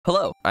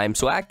Hello, I'm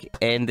Swack,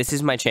 and this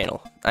is my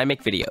channel. I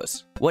make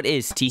videos. What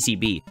is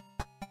TCB?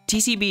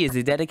 TCB is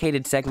a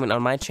dedicated segment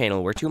on my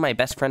channel where two of my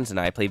best friends and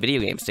I play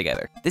video games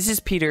together. This is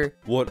Peter.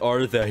 What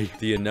are they?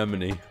 The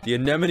anemone. The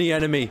anemone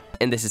enemy.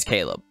 And this is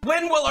Caleb.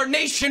 When will our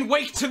nation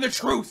wake to the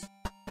truth?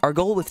 Our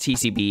goal with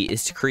TCB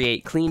is to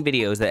create clean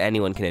videos that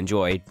anyone can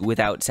enjoy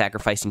without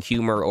sacrificing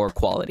humor or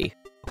quality.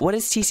 What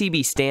does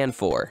TCB stand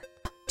for?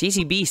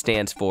 TCB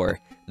stands for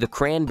the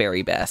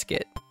Cranberry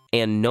Basket,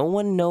 and no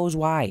one knows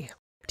why.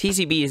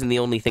 TCB isn't the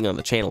only thing on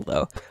the channel,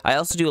 though. I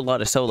also do a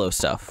lot of solo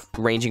stuff,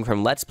 ranging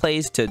from Let's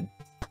Plays to,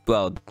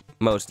 well,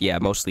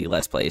 mostly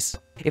Let's Plays.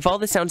 If all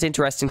this sounds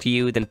interesting to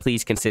you, then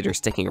please consider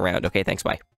sticking around. Okay, thanks, bye.